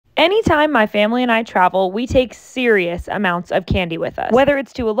Anytime my family and I travel, we take serious amounts of candy with us. Whether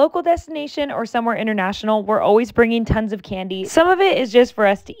it's to a local destination or somewhere international, we're always bringing tons of candy. Some of it is just for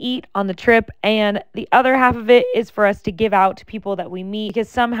us to eat on the trip, and the other half of it is for us to give out to people that we meet, because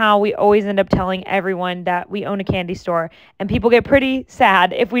somehow we always end up telling everyone that we own a candy store, and people get pretty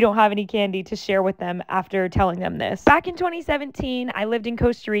sad if we don't have any candy to share with them after telling them this. Back in 2017, I lived in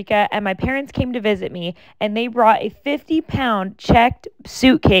Costa Rica, and my parents came to visit me, and they brought a 50-pound checked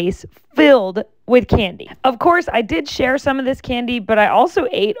suitcase filled with candy. Of course, I did share some of this candy, but I also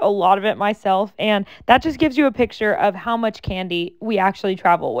ate a lot of it myself, and that just gives you a picture of how much candy we actually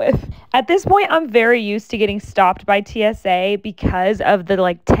travel with. At this point, I'm very used to getting stopped by TSA because of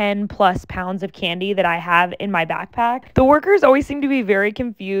the 10 plus pounds of candy that I have in my backpack. The workers always seem to be very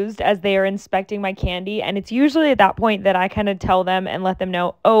confused as they are inspecting my candy, and it's usually at that point that I kind of tell them and let them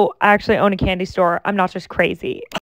know, oh, I actually own a candy store. I'm not just crazy.